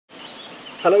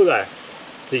Hello there.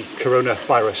 The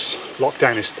coronavirus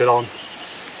lockdown is still on.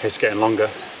 It's getting longer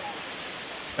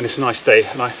and it's a nice day,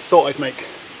 and I thought I'd make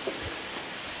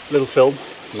a little film,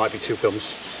 it might be 2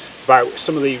 films, about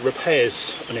some of the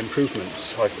repairs and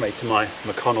improvements I've made to my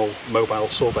McConnel mobile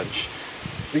Sawbench.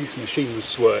 These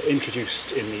machines were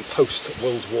introduced in the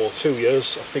post-World War II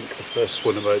years. I think the first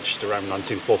one emerged around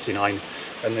 1949,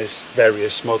 and there's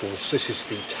various models. This is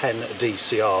the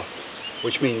 10DCR,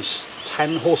 which means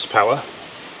 10 horsepower,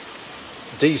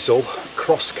 diesel,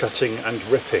 cross-cutting and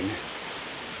ripping.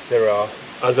 There are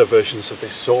other versions of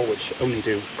this saw which only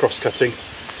do cross-cutting,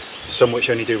 some which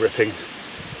only do ripping,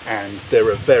 and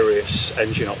there are various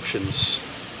engine options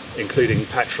including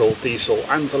petrol, diesel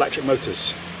and electric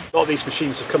motors. A lot of these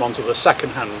machines have come onto the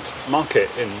second-hand market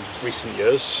in recent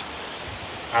years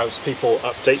as people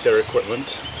update their equipment.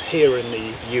 Here in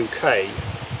the UK,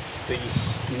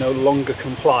 these no longer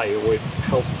comply with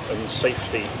health and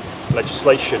safety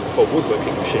legislation for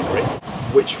woodworking machinery,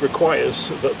 which requires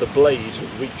that the blade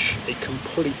reach a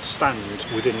complete stand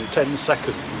within 10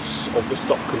 seconds of the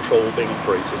stop control being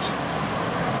operated.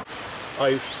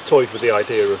 I've toyed with the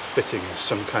idea of fitting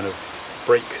some kind of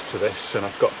brake to this, and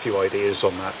I've got a few ideas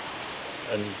on that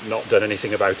and not done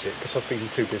anything about it because I've been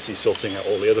too busy sorting out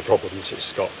all the other problems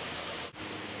it's got.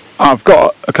 I've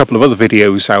got a couple of other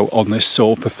videos out on this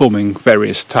saw performing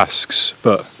various tasks,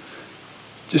 but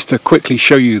just to quickly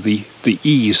show you the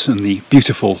ease and the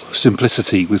beautiful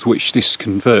simplicity with which this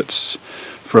converts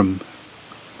from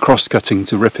cross-cutting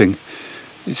to ripping,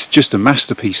 it's just a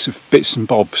masterpiece of bits and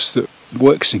bobs that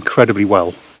works incredibly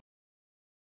well.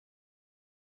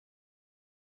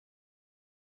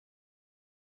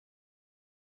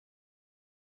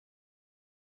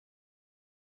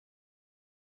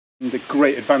 And the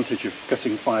great advantage of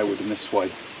cutting firewood in this way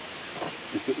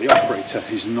is that the operator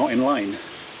is not in line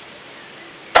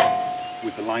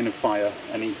with the line of fire,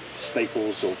 any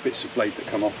staples or bits of blade that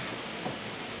come off.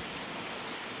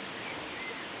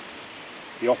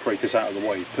 The operator's out of the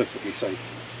way, perfectly safe.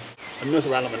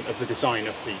 Another element of the design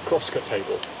of the crosscut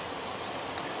table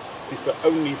is that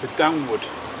only the downward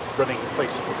running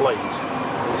face of the blade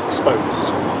is exposed.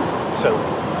 So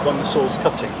when the saw's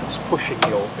cutting, it's pushing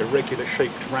your irregular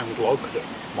shaped round log that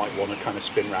might want to kind of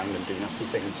spin round and do nasty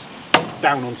things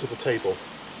down onto the table.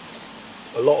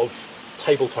 A lot of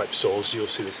table type saws, you'll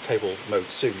see this table mode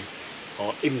soon,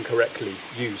 are incorrectly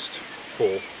used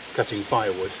for cutting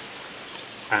firewood,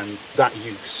 and that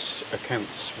use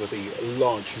accounts for the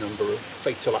large number of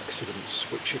fatal accidents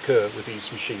which occur with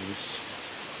these machines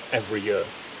every year.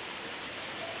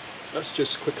 Let's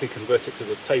just quickly convert it to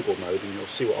the table mode and you'll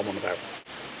see what I'm on about.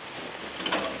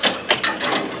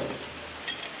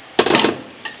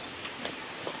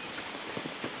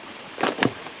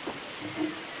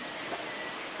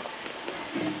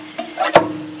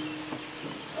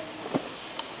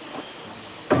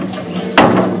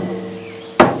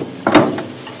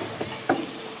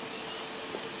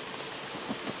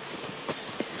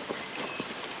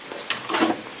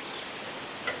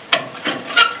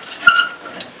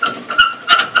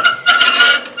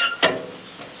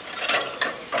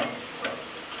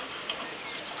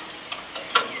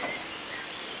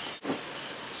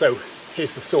 So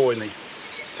here's the saw in the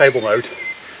table mode,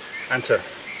 and to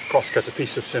cross-cut a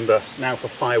piece of timber now for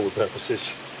firewood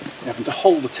purposes, you're having to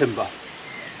hold the timber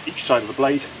each side of the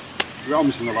blade, your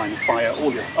arm's in the line of fire,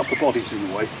 all your upper body's in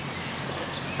the way.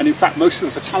 And in fact most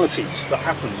of the fatalities that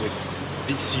happen with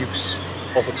this use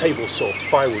of a table saw for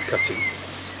firewood cutting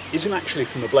isn't actually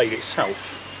from the blade itself,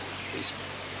 it's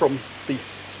from the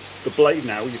blade.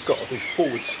 Now you've got the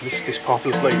forwards, this part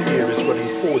of the blade here is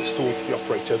running forwards towards the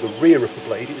operator, the rear of the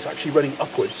blade is actually running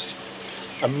upwards,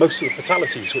 and most of the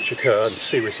fatalities which occur and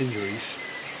serious injuries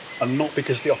are not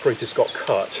because the operator's got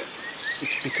cut,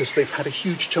 it's because they've had a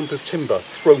huge chunk of timber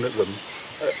thrown at them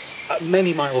at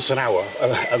many miles an hour,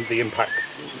 and the impact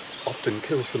often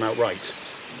kills them outright.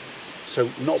 So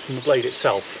not from the blade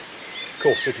itself. Of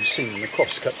course, if you've seen in the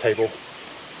cross-cut table,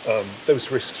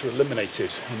 those risks were eliminated,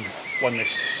 and when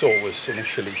this saw was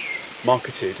initially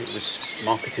marketed, it was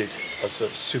marketed as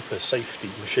a super safety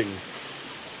machine.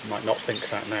 You might not think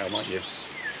that now, might you?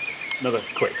 Another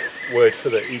quick word for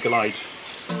the eagle-eyed.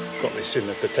 Got this in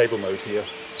the table mode here.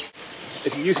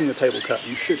 If you're using the table cut,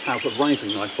 you should have a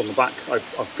riving knife on the back.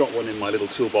 I've got one in my little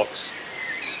toolbox,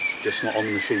 it's just not on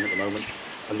the machine at the moment.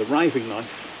 And the riving knife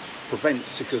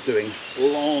prevents, if you're doing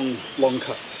long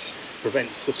cuts,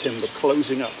 prevents the timber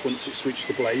closing up once it's reached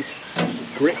the blade.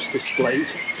 It grips this blade,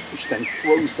 which then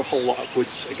throws the whole lot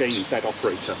upwards. Again, dead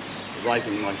operator. The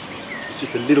riving knife is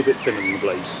just a little bit thinner than the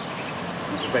blade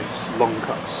and prevents long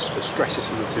cuts. The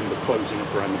stresses in the timber closing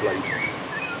up around the blade.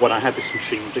 when I had this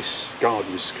machine, this guard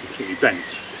was completely bent.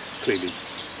 It's clearly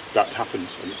that happened,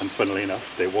 and funnily enough,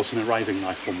 there was an arriving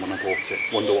knife one when I bought it.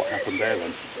 Wonder what happened there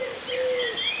then.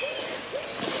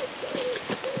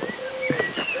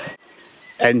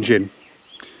 Engine.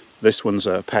 This one's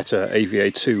a Peta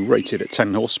AVA2 rated at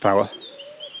 10 horsepower.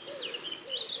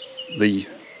 The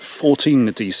 14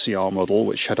 DCR model,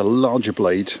 which had a larger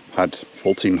blade, had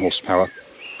 14 horsepower.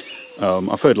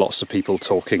 I've heard lots of people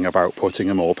talking about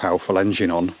putting a more powerful engine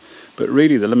on, but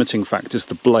really the limiting factor is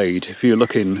the blade. If you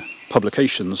look in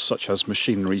publications such as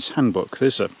Machinery's Handbook,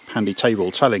 there's a handy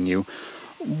table telling you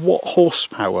what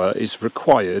horsepower is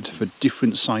required for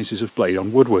different sizes of blade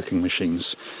on woodworking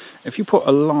machines. If you put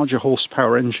a larger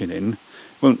horsepower engine in,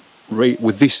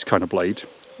 with this kind of blade,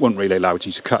 won't really allow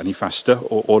you to cut any faster,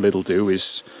 or all it'll do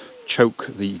is choke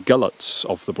the gullets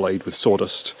of the blade with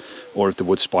sawdust, or if the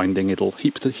wood's binding, it'll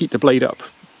heat the blade up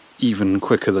even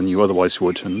quicker than you otherwise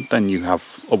would, and then you have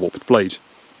a warped blade.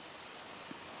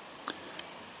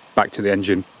 Back to the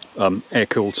engine,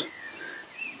 air-cooled.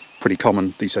 Pretty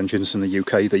common, these engines in the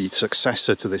UK. The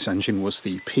successor to this engine was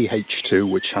the PH2,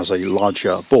 which has a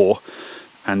larger bore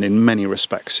and in many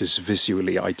respects is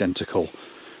visually identical.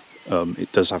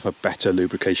 It does have a better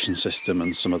lubrication system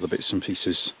and some other bits and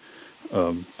pieces.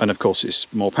 And of course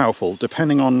it's more powerful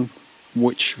depending on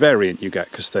which variant you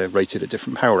get, because they're rated at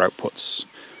different power outputs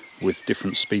with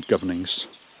different speed governings.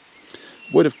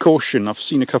 Word of caution, I've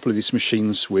seen a couple of these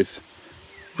machines with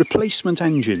replacement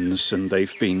engines and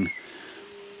they've been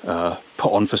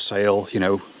put on for sale, you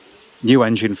know, new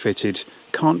engine fitted,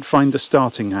 can't find the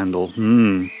starting handle,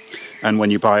 and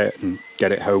when you buy it and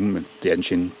get it home, the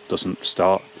engine doesn't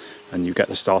start, and you get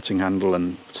the starting handle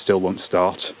and still won't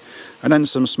start. And then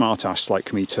some smart ass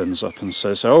like me turns up and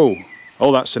says, oh,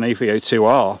 that's an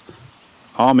AVA2R.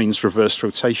 R means reverse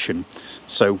rotation.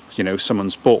 So, you know,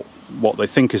 someone's bought what they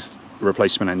think is a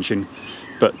replacement engine,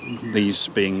 but these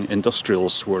being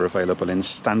industrials were available in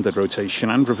standard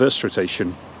rotation and reverse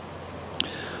rotation.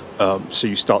 So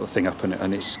you start the thing up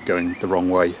and it's going the wrong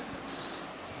way.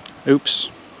 Oops.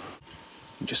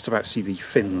 You just about see the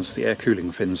fins, the air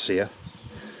cooling fins here.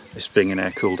 This being an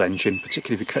air-cooled engine,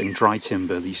 particularly if you're cutting dry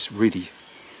timber, these really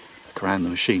look around the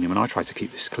machine. I mean, I try to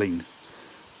keep this clean.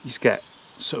 These get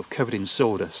sort of covered in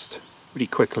sawdust really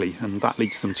quickly, and that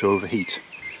leads them to overheat.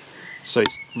 So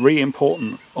it's really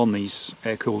important on these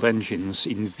air-cooled engines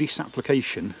in this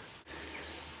application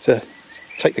to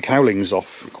take the cowlings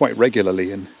off quite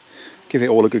regularly and give it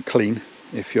all a good clean.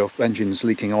 If your engine's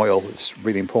leaking oil, it's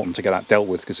really important to get that dealt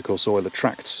with, because of course oil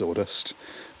attracts sawdust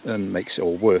and makes it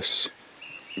all worse.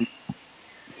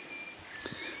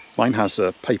 Mine has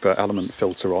a paper element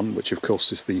filter on, which of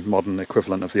course is the modern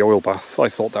equivalent of the oil bath. I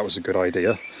thought that was a good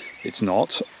idea. It's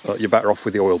not. You're better off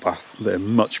with the oil bath. They're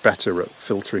much better at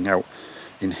filtering out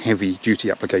in heavy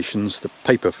duty applications. The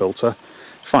paper filter,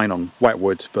 fine on wet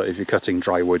wood, but if you're cutting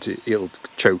dry wood, it'll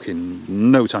choke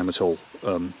in no time at all.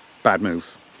 Bad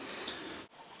move.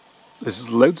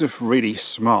 There's loads of really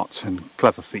smart and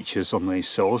clever features on these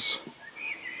saws.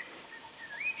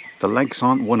 The legs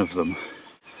aren't one of them.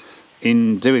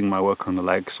 In doing my work on the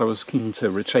legs, I was keen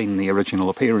to retain the original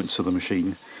appearance of the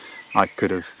machine. I could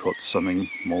have put something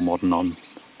more modern on,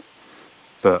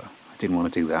 but I didn't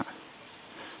want to do that.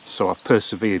 So I've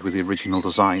persevered with the original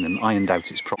design and ironed out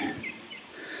its problems.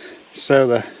 So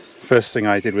the first thing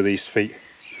I did with these feet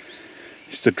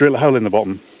is to drill a hole in the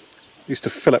bottom. I used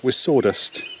to fill it with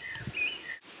sawdust.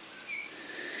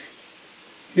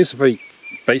 Here's a very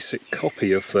basic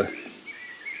copy of the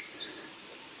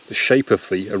shape of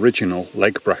the original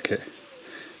leg bracket.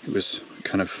 It was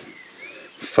kind of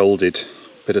folded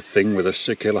bit of thing with a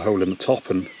circular hole in the top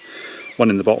and one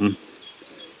in the bottom,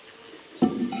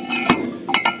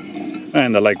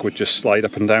 and the leg would just slide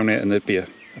up and down it and there'd be a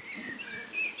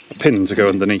pin to go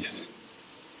underneath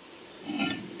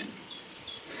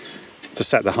to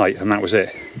set the height, and that was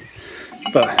it.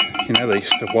 But you know, they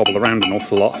used to wobble around an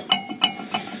awful lot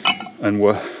and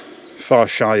were far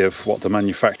shy of what the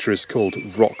manufacturers called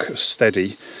rock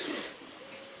steady.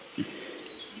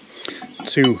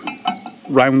 Two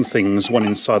round things, one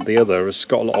inside the other, has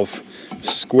got a lot of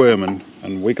squirm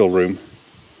and wiggle room.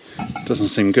 Doesn't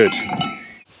seem good.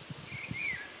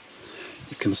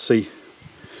 You can see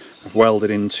I've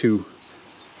welded in two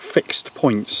fixed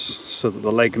points so that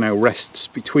the leg now rests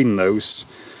between those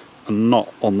and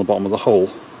not on the bottom of the hole.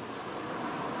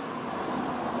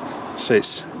 So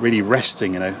it's really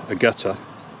resting in a gutter.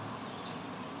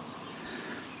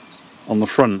 On the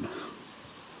front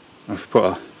I've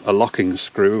put a locking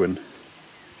screw, and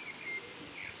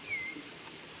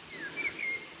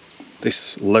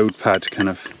this load pad kind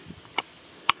of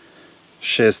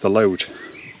shares the load.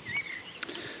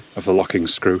 of the locking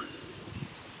screw,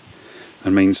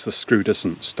 and means the screw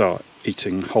doesn't start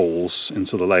eating holes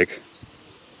into the leg.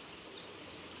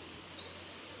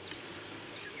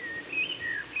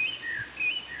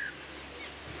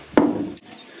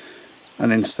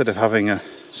 And instead of having a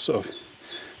sort of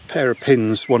pair of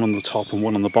pins, one on the top and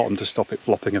one on the bottom to stop it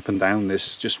flopping up and down,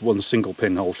 there's just one single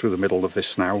pinhole through the middle of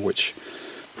this now, which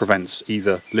prevents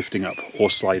either lifting up or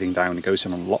sliding down. It goes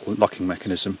in on a locking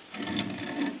mechanism.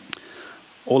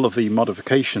 All of the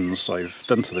modifications I've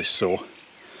done to this saw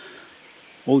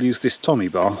all use this Tommy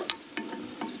bar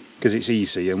because it's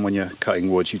easy, and when you're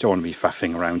cutting wood you don't want to be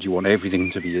faffing around. You want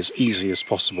everything to be as easy as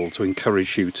possible to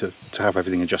encourage you to have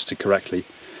everything adjusted correctly.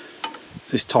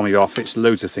 This Tommy bar fits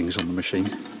loads of things on the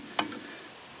machine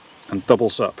and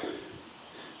doubles up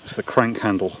as the crank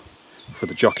handle for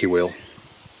the jockey wheel,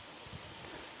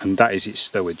 and that is its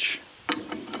stowage.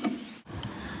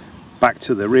 Back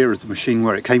to the rear of the machine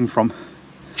where it came from.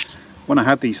 When I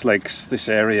had these legs, this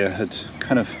area had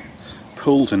kind of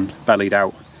pulled and bellied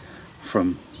out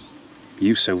from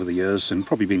use over the years and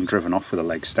probably been driven off with the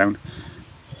legs down.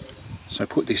 So I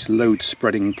put this load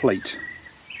spreading plate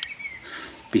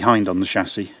behind on the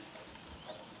chassis.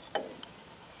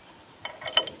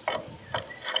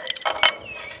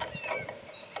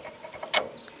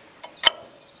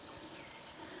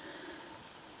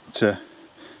 To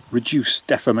reduce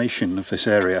deformation of this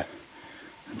area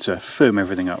and to firm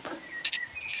everything up.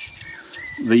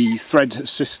 The thread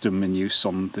system in use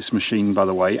on this machine, by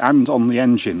the way, and on the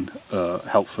engine,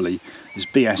 helpfully, is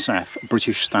BSF,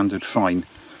 British Standard Fine.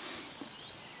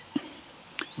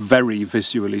 Very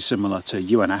visually similar to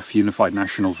UNF, Unified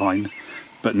National Fine,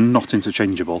 but not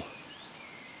interchangeable.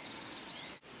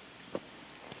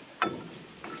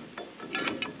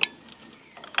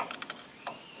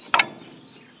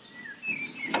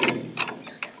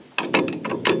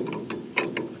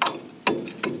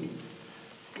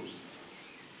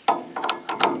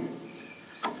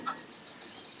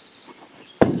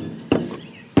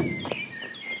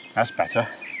 That's better.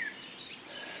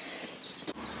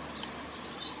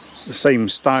 The same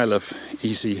style of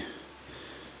easy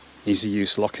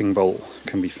use locking bolt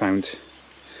can be found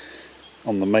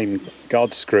on the main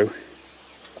guard screw,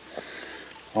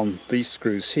 on these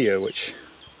screws here, which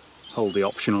hold the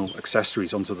optional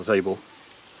accessories onto the table.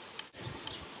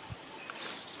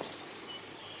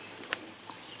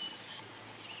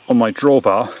 On my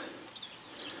drawbar,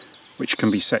 which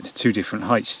can be set to 2 different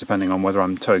heights depending on whether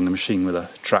I'm towing the machine with a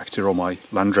tractor or my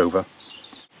Land Rover.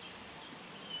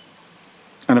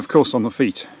 And of course on the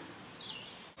feet.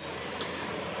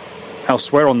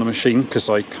 Elsewhere on the machine, because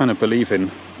I kind of believe in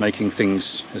making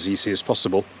things as easy as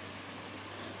possible,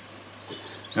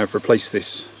 I've replaced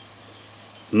this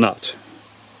nut.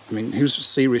 I mean, who's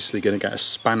seriously going to get a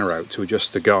spanner out to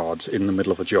adjust a guard in the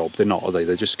middle of a job? They're not, are they?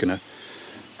 They're just going to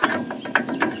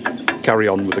carry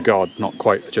on with the guard not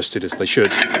quite adjusted as they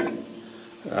should,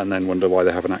 and then wonder why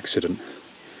they have an accident.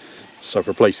 So I've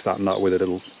replaced that nut with a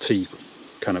little T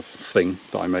kind of thing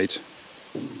that I made.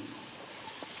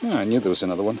 I knew there was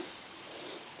another one.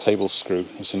 Table screw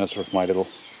is another of my little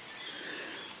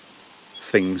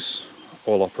things,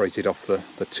 all operated off the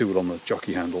tool on the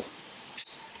jockey handle.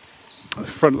 The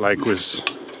front leg was,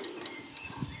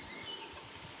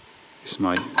 this is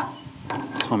my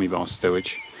Tommy bar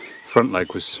stowage. Front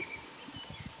leg was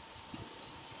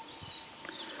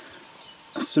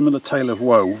a similar tale of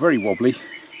woe, very wobbly,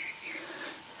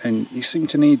 and you seem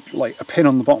to need like a pin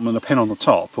on the bottom and a pin on the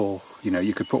top, or you know,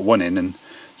 you could put one in and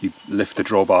you lift the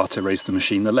drawbar to raise the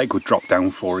machine, the leg would drop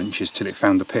down 4 inches till it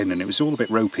found the pin, and it was all a bit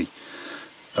ropey.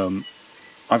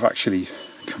 I've actually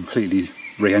completely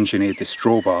re-engineered this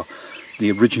drawbar.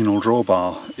 The original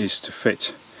drawbar is to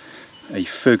fit a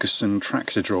Ferguson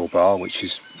tractor drawbar, which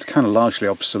is kind of largely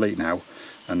obsolete now,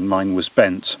 and mine was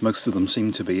bent. Most of them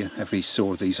seem to be. Every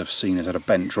saw of these I've seen has had a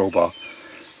bent drawbar.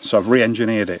 So I've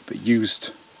re-engineered it, but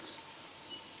used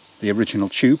the original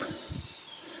tube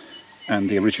and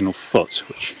the original foot,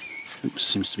 which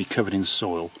seems to be covered in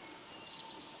soil.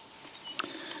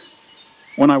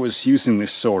 When I was using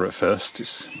this saw at first,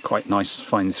 it's quite nice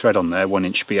fine thread on there,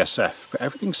 1-inch BSF, but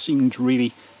everything seemed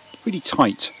really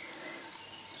tight.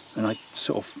 And I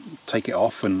sort of take it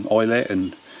off and oil it,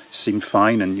 and it seemed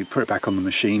fine, and you put it back on the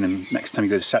machine, and next time you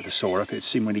go to set the saw up it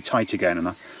seemed really tight again, and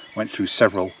I went through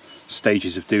several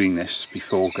stages of doing this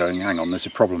before going, hang on, there's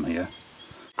a problem here.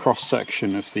 Cross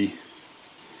section of the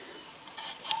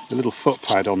little foot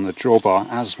pad on the drawbar,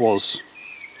 as was,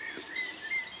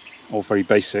 all very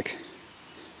basic,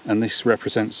 and this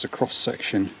represents a cross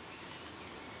section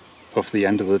of the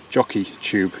end of the jockey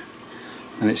tube,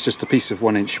 and it's just a piece of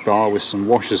 1-inch bar with some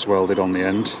washers welded on the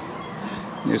end,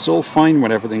 It was all fine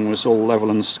when everything was all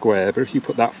level and square, but if you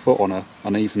put that foot on an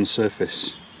uneven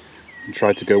surface and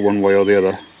tried to go one way or the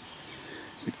other,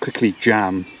 it'd quickly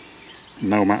jam.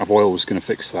 No amount of oil was going to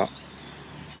fix that.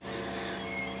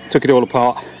 Took it all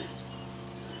apart,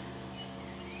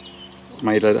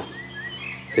 made a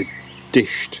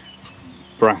dished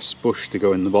brass bush to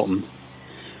go in the bottom,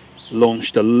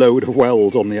 launched a load of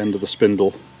weld on the end of the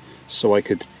spindle so I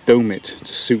could dome it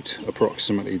to suit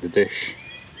approximately the dish,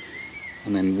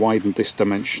 and then widened this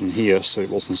dimension here so it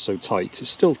wasn't so tight. It's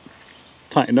still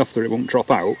tight enough that it won't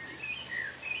drop out,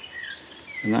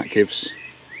 and that gives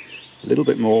a little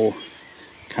bit more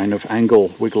kind of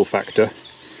angle wiggle factor,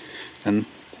 and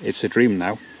it's a dream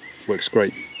now. Works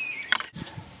great.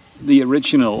 The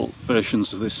original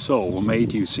versions of this saw were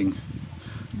made using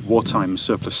wartime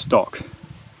surplus stock,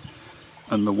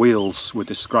 and the wheels were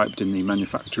described in the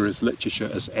manufacturer's literature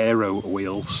as aero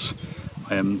wheels.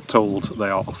 I am told they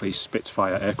are off a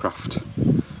Spitfire aircraft.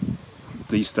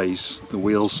 These days the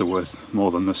wheels are worth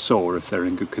more than the saw if they're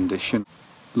in good condition.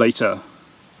 Later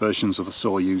versions of the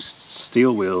saw used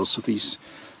steel wheels with these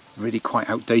really quite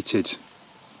outdated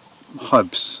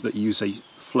hubs that use a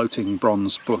floating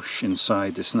bronze bush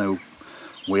inside. There's no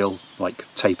wheel like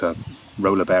taper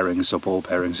roller bearings or ball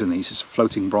bearings in these. It's a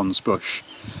floating bronze bush,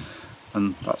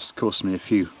 and that's caused me a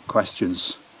few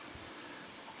questions.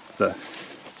 The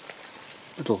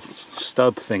little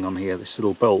stub thing on here, this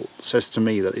little bolt, says to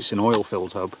me that it's an oil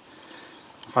filled hub.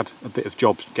 I've had a bit of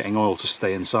job getting oil to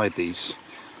stay inside these.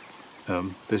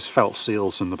 There's felt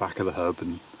seals in the back of the hub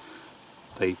and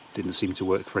they didn't seem to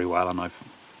work very well, and I've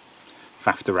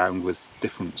faffed around with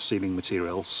different sealing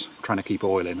materials trying to keep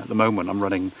oil in. At the moment I'm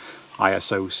running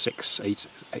ISO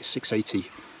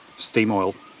 680 steam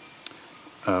oil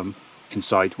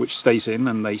inside, which stays in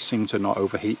and they seem to not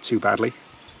overheat too badly.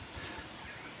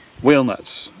 Wheel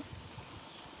nuts,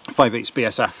 5/8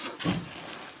 BSF.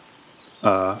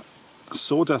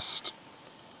 Sawdust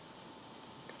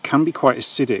can be quite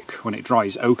acidic when it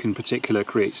dries. Oak in particular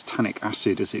creates tannic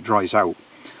acid as it dries out,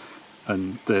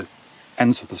 and the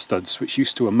ends of the studs, which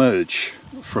used to emerge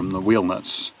from the wheel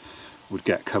nuts, would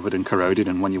get covered and corroded,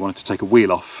 and when you wanted to take a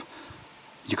wheel off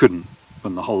you couldn't,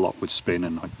 and the whole lot would spin.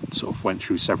 And I sort of went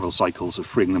through several cycles of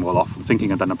freeing them all off and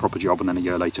thinking I'd done a proper job, and then a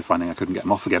year later finding I couldn't get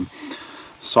them off again.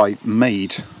 So I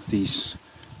made these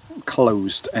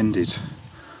closed-ended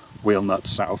wheel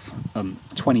nuts out of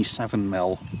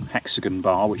 27mm hexagon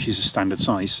bar, which is a standard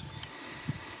size,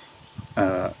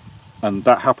 and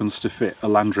that happens to fit a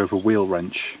Land Rover wheel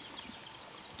wrench,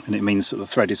 and it means that the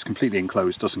thread is completely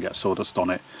enclosed, doesn't get sawdust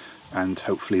on it, and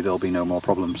hopefully there'll be no more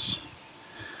problems.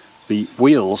 The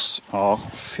wheels are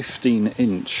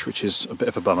 15-inch, which is a bit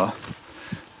of a bummer,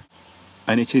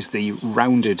 and it is the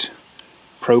rounded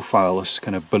profile, this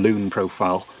kind of balloon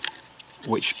profile,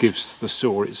 which gives the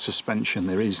saw its suspension.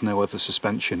 There is no other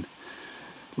suspension.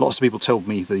 Lots of people told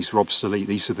me these are obsolete,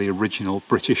 these are the original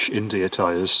British India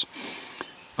tyres,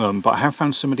 but I have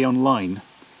found somebody online,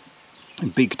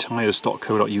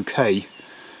 bigtyres.co.uk,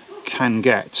 can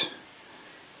get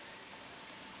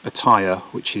a tyre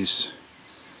which is,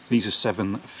 these are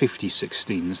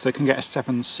 750/16s, they can get a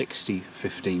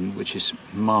 760/15, which is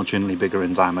marginally bigger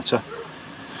in diameter.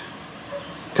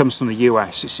 Comes from the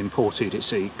US, it's imported,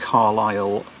 it's a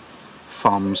Carlisle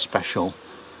Farm Special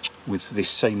with this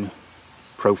same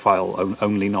profile,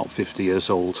 only not 50 years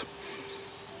old.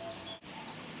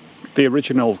 The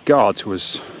original guard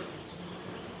was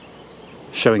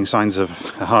showing signs of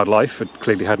a hard life, had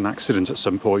clearly had an accident at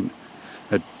some point,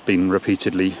 had been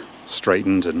repeatedly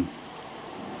straightened and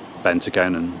bent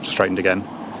again and straightened again,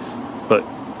 but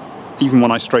even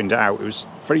when I straightened it out it was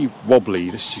very wobbly.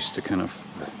 This used to kind of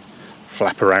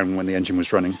flap around when the engine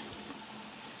was running.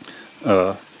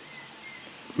 There's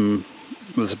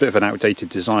a bit of an outdated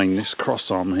design. This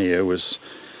cross arm here was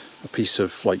a piece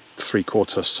of like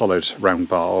 3/4 solid round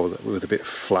bar with a bit of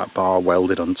flat bar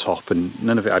welded on top, and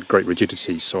none of it had great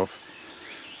rigidity, so I've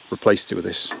replaced it with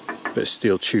this bit of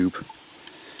steel tube.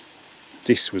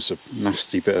 This was a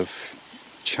nasty bit of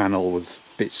channel with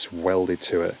bits welded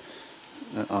to it,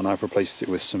 and I've replaced it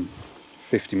with some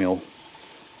 50mm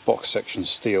box section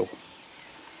steel,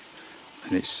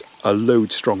 and it's a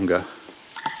load stronger,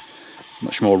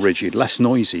 much more rigid, less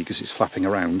noisy because it's flapping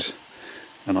around,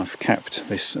 and I've kept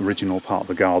this original part of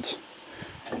the guard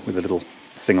with a little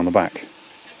thing on the back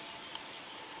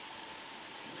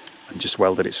and just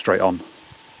welded it straight on.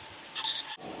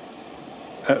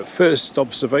 At first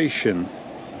observation,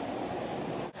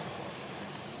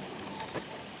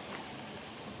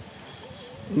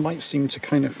 it might seem to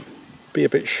kind of be a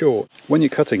bit short. When you're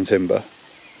cutting timber,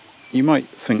 you might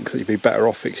think that you'd be better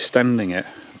off extending it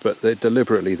but they're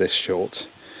deliberately this short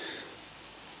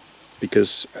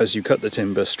because as you cut the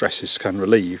timber, stresses can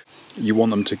relieve. You want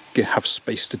them to have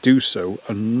space to do so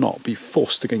and not be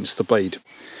forced against the blade.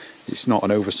 It's not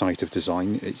an oversight of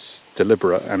design, it's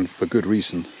deliberate and for good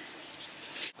reason.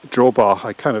 The drawbar,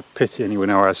 I kind of pity anyone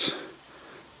who has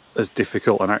as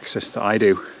difficult an access that I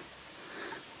do.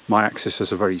 My access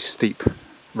has a very steep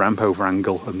ramp over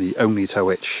angle, and the only tow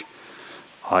hitch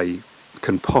I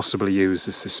can possibly use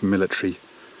is this military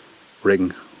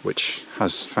ring, which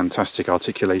has fantastic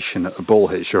articulation. A ball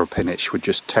hitch or a pin hitch would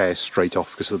just tear straight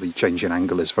off because the change in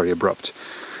angle is very abrupt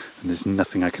and there's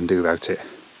nothing I can do about it.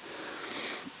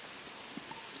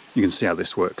 You can see how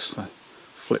this works. That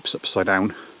flips upside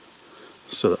down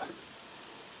so that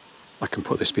I can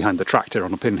put this behind the tractor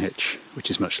on a pin hitch,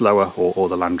 which is much lower, or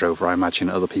the Land Rover. I imagine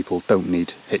other people don't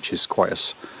need hitches quite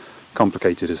as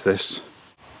complicated as this.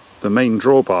 The main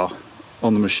drawbar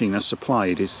on the machine as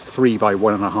supplied is 3 by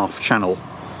 1.5 channel.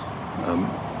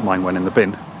 Mine went in the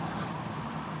bin.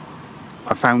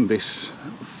 I found this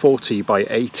 40 by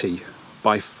 80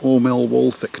 by 4mm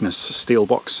wall thickness steel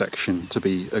box section to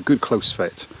be a good close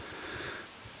fit.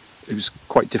 It was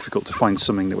quite difficult to find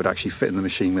something that would actually fit in the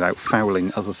machine without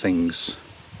fouling other things.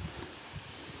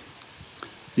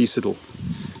 These little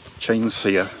chains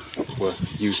here were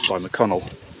used by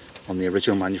McConnel on the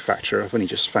original manufacturer. I've only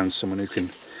just found someone who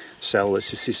can sell this.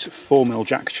 This is 4mm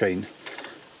jack chain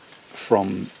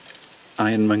from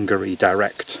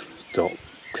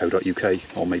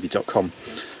ironmongerydirect.co.uk or maybe .com.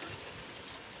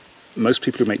 Most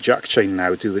people who make jack chain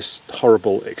now do this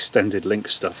horrible extended link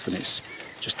stuff, and it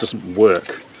just doesn't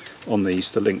work on these.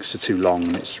 The links are too long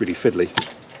and it's really fiddly.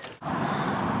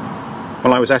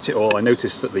 While I was at it all, I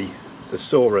noticed that the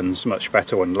saw runs much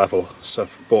better when level, so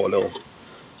I've bought a little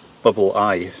bubble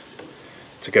eye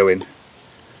to go in,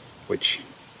 which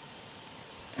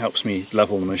helps me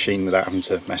level the machine without having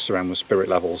to mess around with spirit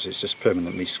levels. It's just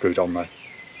permanently screwed on there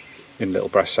in little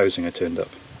brass housing I turned up.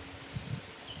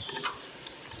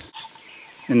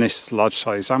 In this large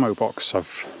size ammo box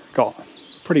I've got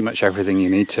pretty much everything you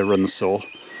need to run the saw,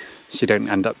 so you don't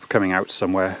end up coming out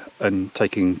somewhere and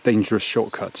taking dangerous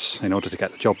shortcuts in order to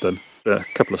get the job done. A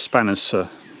couple of spanners are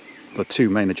the two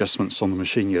main adjustments on the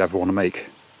machine you'd ever want to make.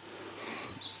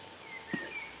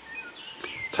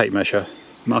 Tape measure,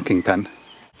 marking pen.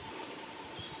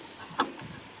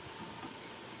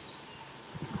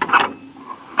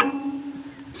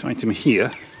 This item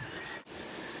here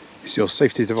is your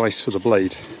safety device for the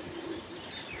blade.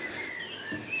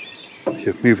 If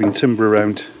you're moving timber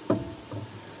around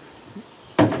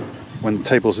when the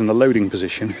table's in the loading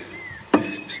position,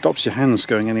 it stops your hands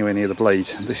going anywhere near the blade.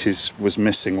 This was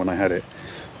missing when I had it.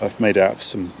 I've made it out of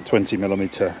some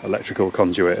 20mm electrical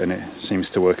conduit and it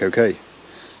seems to work okay.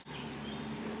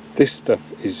 This stuff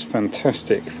is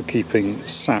fantastic for keeping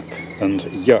sap and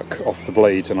yuck off the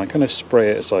blade, and I kind of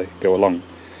spray it as I go along,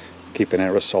 keep an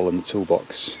aerosol in the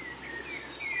toolbox.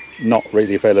 Not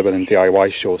really available in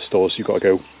DIY stores. You've got to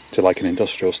go to like an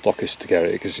industrial stockist to get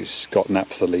it because it's got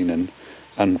naphthalene and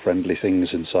unfriendly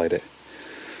things inside it.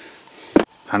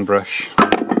 Handbrush,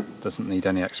 doesn't need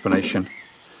any explanation.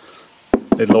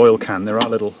 Little oil can. There are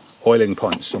little oiling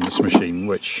points on this machine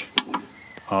which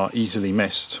are easily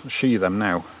missed. I'll show you them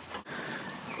now.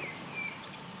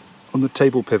 On the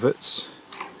table pivots,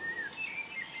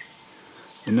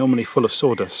 they're normally full of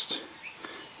sawdust,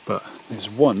 but there's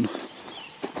one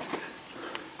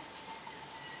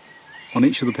on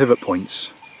each of the pivot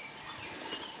points.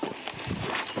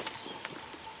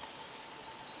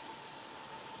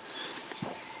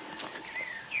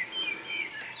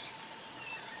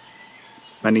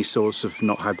 Many saws have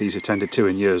not had these attended to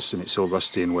in years and it's all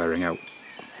rusty and wearing out.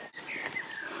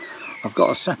 I've got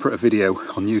a separate video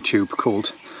on YouTube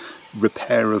called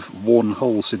Repair of Worn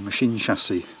Holes in Machine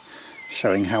Chassis,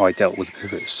 showing how I dealt with the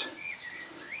pivots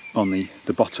on the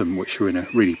bottom, which were in a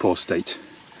really poor state.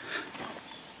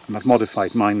 And I've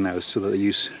modified mine now so that they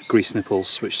use grease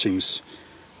nipples, which seems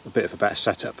a bit of a better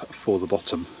setup for the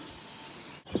bottom.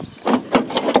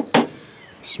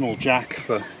 Small jack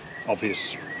for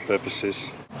obvious purposes.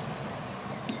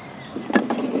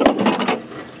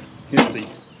 Here's the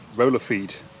roller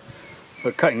feed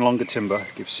for cutting longer timber,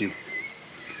 gives you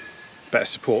better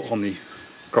support on the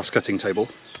cross-cutting table.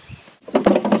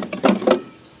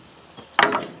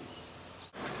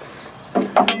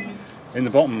 In the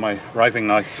bottom, my riving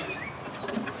knife,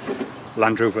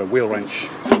 Land Rover wheel wrench.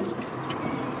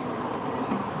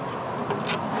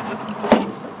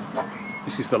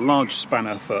 This is the large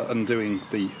spanner for undoing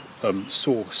the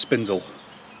saw spindle.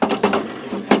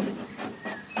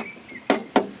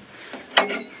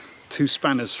 Two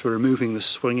spanners for removing the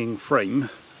swinging frame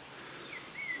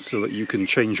so that you can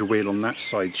change a wheel on that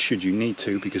side should you need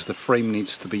to, because the frame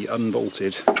needs to be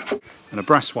unbolted, and a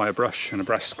brass wire brush and a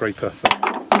brass scraper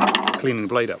for cleaning the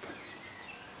blade up.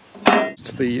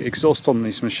 The exhaust on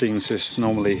these machines is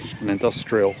normally an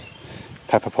industrial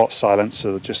pepper pot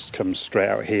silencer that just comes straight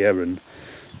out here and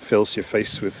fills your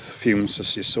face with fumes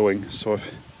as you're sawing. So I've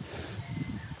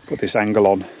put this angle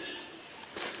on,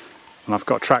 and I've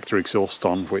got tractor exhaust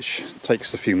on, which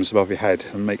takes the fumes above your head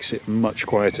and makes it much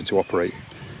quieter to operate,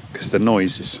 because the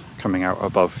noise is coming out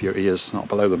above your ears, not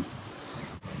below them.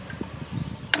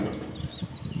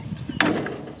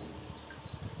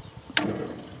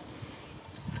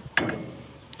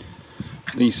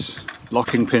 These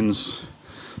locking pins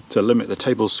to limit the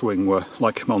table swing were,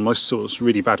 like on most saws,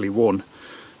 really badly worn.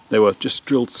 They were just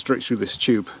drilled straight through this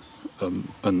tube,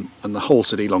 and the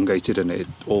holes had elongated and it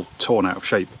had all torn out of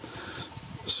shape.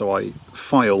 So I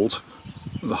filed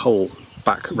the hole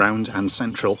back round and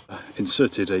central,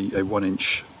 inserted a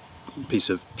 1-inch piece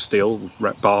of steel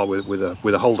bar with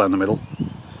a hole down the middle,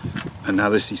 and now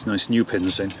there's these nice new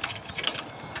pins in,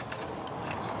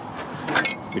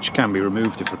 which can be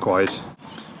removed if required,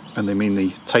 and they mean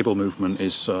the table movement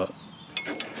is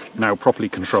now properly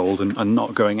controlled and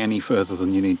not going any further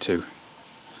than you need to.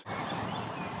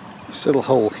 This little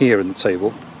hole here in the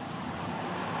table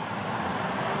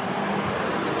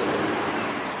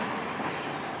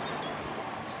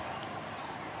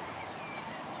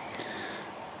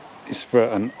is for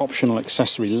an optional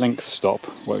accessory length stop,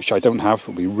 which I don't have, but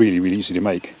will be really easy to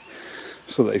make,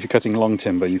 so that if you're cutting long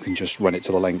timber you can just run it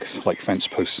to the length, like fence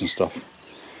posts and stuff,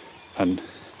 and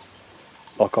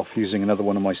lock off using another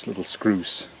one of my little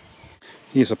screws.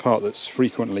 Here's a part that's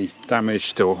frequently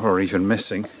damaged or even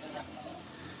missing.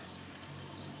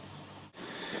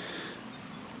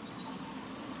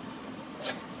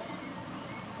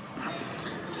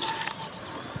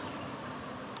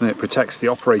 And it protects the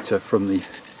operator from the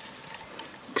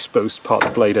exposed part of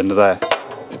the blade under their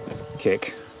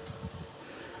kick.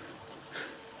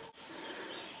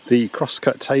 The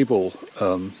crosscut table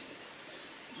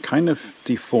kind of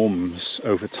deforms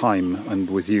over time and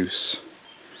with use,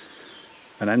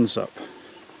 and ends up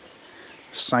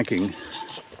sagging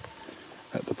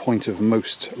at the point of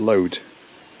most load.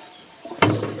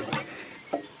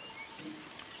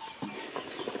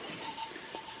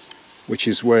 Which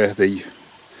is where the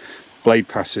blade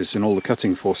passes and all the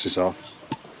cutting forces are.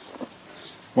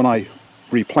 When I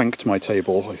replanked my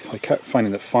table, I kept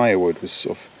finding that firewood was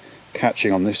sort of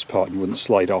catching on this part and wouldn't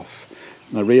slide off.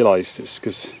 And I realised it's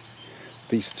because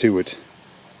these two had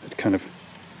kind of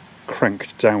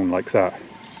cranked down like that.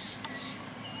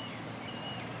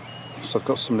 So I've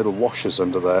got some little washers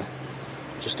under there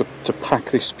just to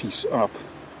pack this piece up,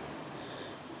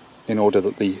 in order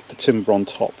that the timber on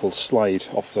top will slide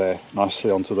off there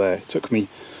nicely onto there. It took me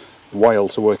a while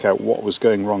to work out what was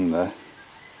going wrong there.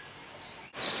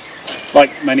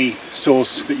 Like many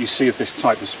saws that you see of this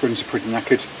type, the springs are pretty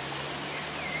knackered.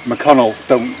 McConnel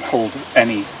don't hold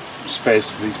any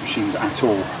spares for these machines at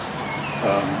all.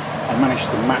 I managed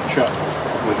to match up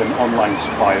with an online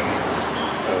supplier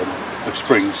of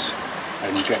springs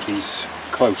and get these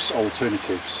close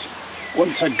alternatives.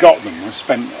 Once I got them, I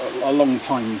spent a long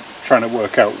time trying to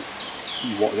work out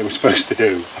what they were supposed to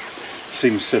do.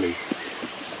 Seems silly.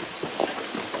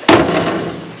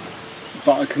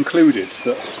 But I concluded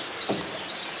that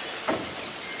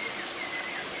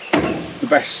the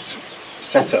best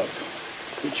setup,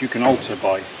 which you can alter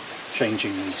by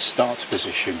changing the start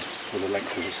position for the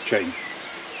length of this chain,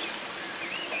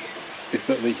 is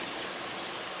that the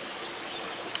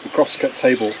crosscut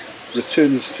table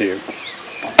returns to you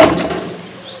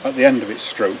at the end of its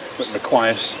stroke, but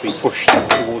requires to be pushed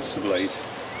towards the blade.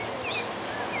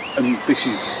 And this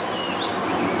is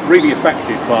really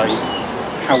affected by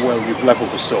how well you've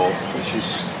levelled the saw, which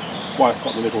is why I've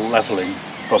got the little levelling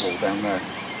bubble down there.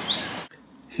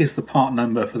 Here's the part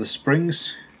number for the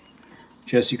springs,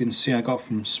 which, as you can see, I got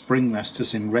from Spring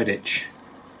Masters in Redditch.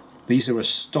 These are a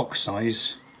stock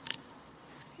size,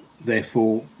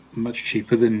 therefore much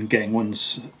cheaper than getting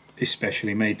ones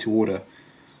especially made to order.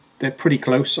 They're pretty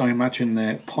close. I imagine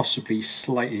they're possibly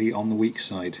slightly on the weak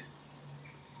side.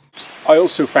 I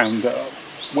also found that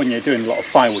when you're doing a lot of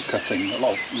firewood cutting, a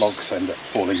lot of logs end up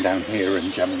falling down here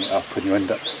and jamming it up, and you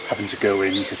end up having to go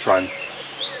in to try and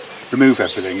remove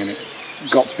everything, and it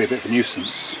got to be a bit of a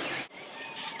nuisance.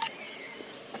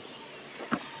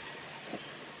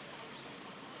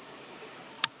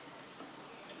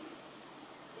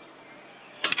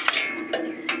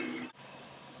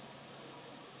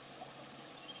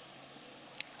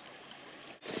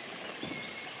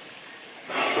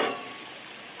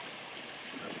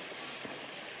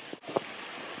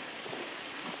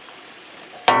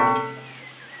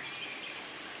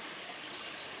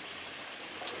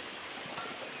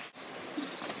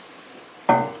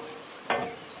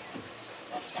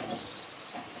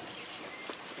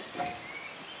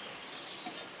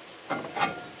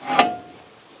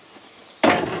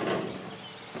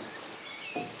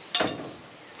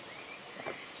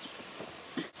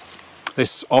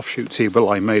 This offshoot table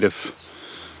I made of,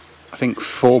 I think,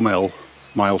 4mm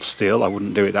mild steel. I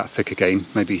wouldn't do it that thick again,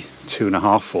 maybe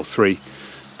 2.5 or 3,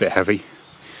 a bit heavy.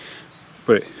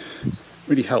 But it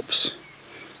really helps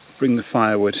bring the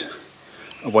firewood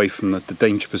away from the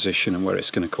danger position and where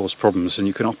it's going to cause problems, and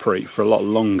you can operate for a lot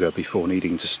longer before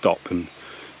needing to stop and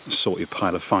sort your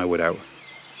pile of firewood out.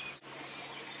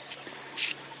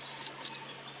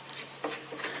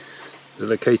 The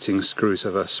locating screws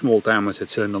have a small diameter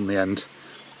turned on the end,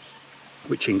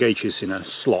 which engages in a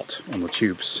slot on the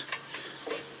tubes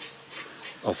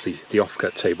of the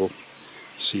offcut table,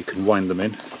 so you can wind them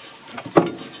in.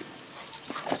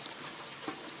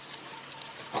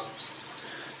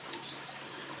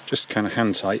 Just kind of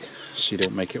hand tight so you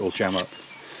don't make it all jam up,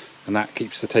 and that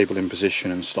keeps the table in position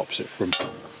and stops it from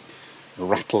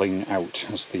rattling out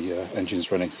as the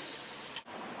engine's running.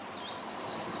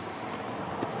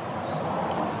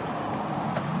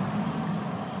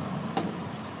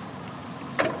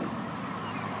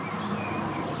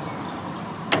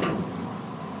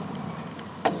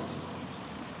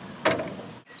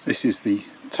 This is the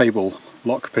table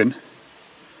lock pin.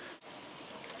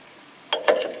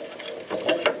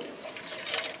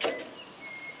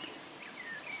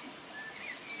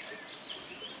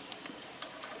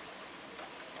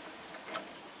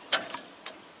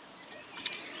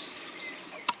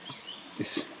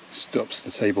 This stops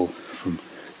the table from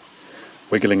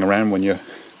wiggling around when you're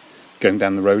going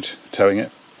down the road towing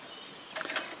it.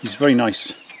 These very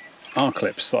nice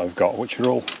R-clips that I've got, which are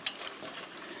all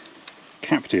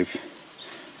captive,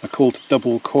 are called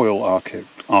double coil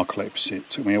R-clips. It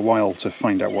took me a while to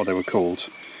find out what they were called,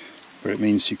 but it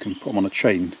means you can put them on a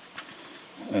chain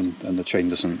and the chain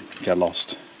doesn't get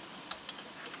lost.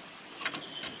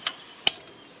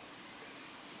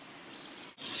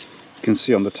 You can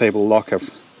see on the table lock I've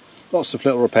lots of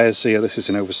little repairs here. This is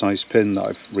an oversized pin that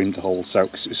I've reamed the holes out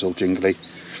because it's all jingly.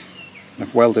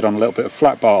 I've welded on a little bit of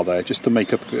flat bar there just to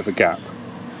make up a bit of a gap,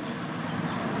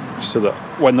 so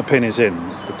that when the pin is in,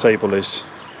 the table is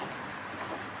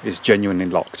genuinely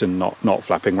locked and not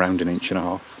flapping around 1.5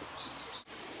 inches.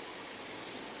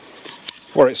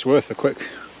 For it's worth, a quick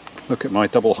look at my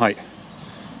double height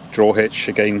draw hitch.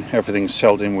 Again, everything's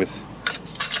held in with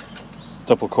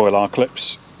double coil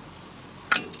R-clips.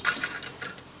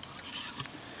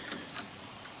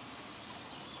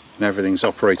 And everything's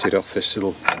operated off this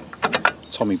little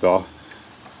Tommy bar.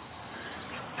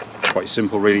 Quite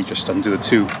simple really, just undo the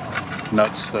 2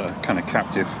 nuts that are kind of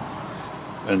captive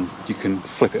and you can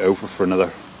flip it over for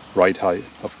another ride height.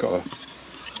 I've got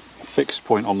a fixed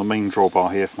point on the main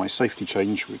drawbar here for my safety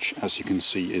change, which as you can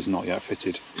see is not yet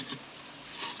fitted.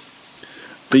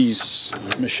 These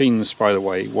machines, by the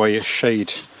way, weigh a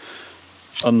shade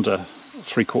under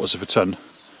 3/4 of a ton,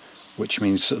 which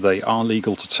means that they are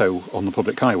legal to tow on the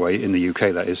public highway, in the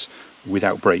UK that is,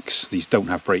 without brakes. These don't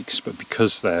have brakes, but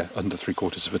because they're under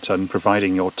 3/4 of a ton,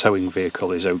 providing your towing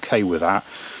vehicle is okay with that,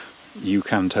 you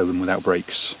can tow them without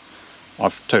brakes.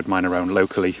 I've towed mine around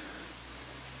locally.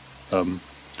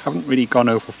 Haven't really gone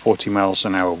over 40 miles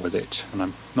an hour with it, and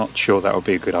I'm not sure that would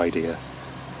be a good idea.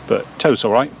 But tow's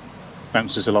alright,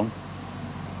 bounces along.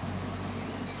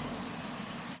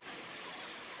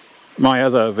 My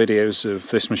other videos of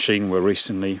this machine were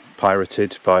recently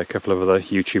pirated by a couple of other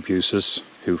YouTube users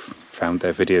who found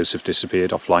their videos have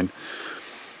disappeared offline.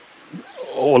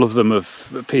 All of them have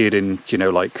appeared in, you know,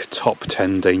 like top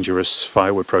 10 dangerous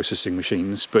firewood processing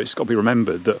machines, but it's got to be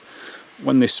remembered that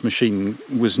when this machine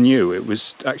was new, it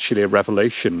was actually a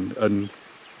revelation and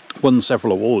won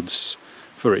several awards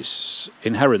for its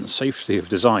inherent safety of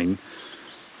design.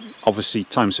 Obviously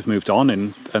times have moved on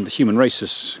and the human race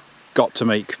has got to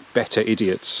make better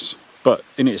idiots, but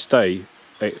in its day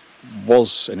it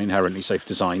was an inherently safe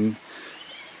design,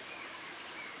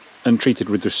 and treated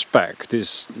with respect,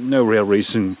 there's no real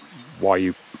reason why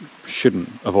you shouldn't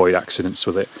avoid accidents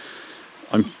with it.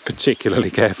 I'm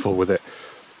particularly careful with it.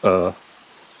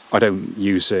 I don't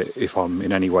use it if I'm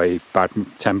in any way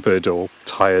bad-tempered or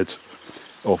tired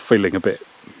or feeling a bit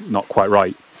not quite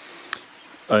right.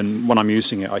 And when I'm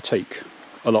using it, I take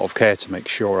a lot of care to make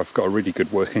sure I've got a really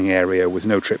good working area with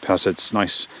no trip hazards,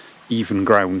 nice even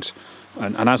ground.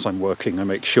 And as I'm working, I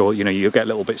make sure, you know, you get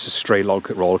little bits of stray log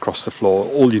that roll across the floor.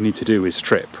 All you need to do is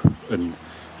trip and,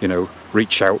 you know,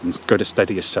 reach out and go to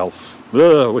steady yourself.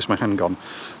 Where's my hand gone?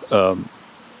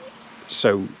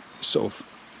 So sort of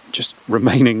just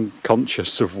remaining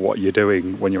conscious of what you're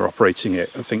doing when you're operating it,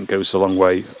 I think goes a long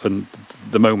way. And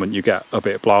the moment you get a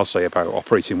bit blasé about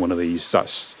operating one of these,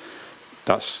 that's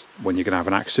when you're going to have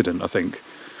an accident, I think.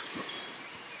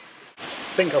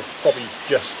 I think I've probably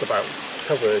just about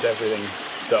covered everything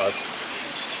that I've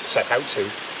set out to.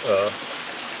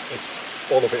 It's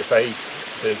all a bit vague.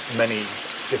 There's many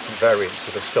different variants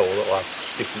of a stole that will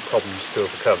have different problems to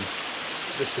overcome.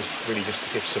 This is really just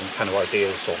to give some kind of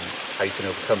ideas on how you can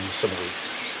overcome some of the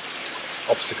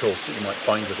obstacles that you might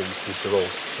find with these. These are all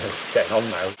getting on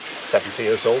now, 70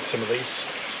 years old, some of these.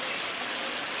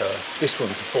 This one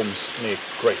performs me a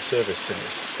great service and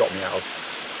it's got me out of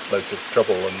loads of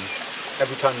trouble, and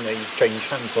every time they change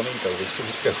hands on eBay they seem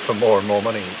to go for more and more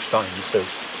money each time, so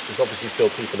there's obviously still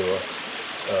people who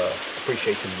are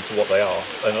appreciating them for what they are,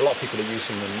 and a lot of people are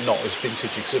using them not as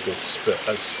vintage exhibits but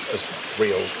as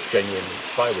real, genuine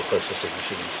fibre processing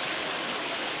machines.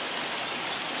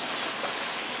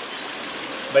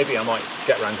 Maybe I might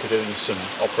get around to doing some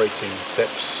operating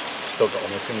tips, still got on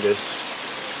my fingers,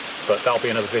 but that'll be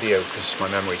another video because my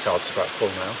memory card's about full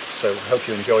now. So I hope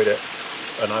you enjoyed it,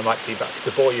 and I might be back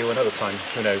to bore you another time,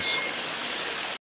 who knows.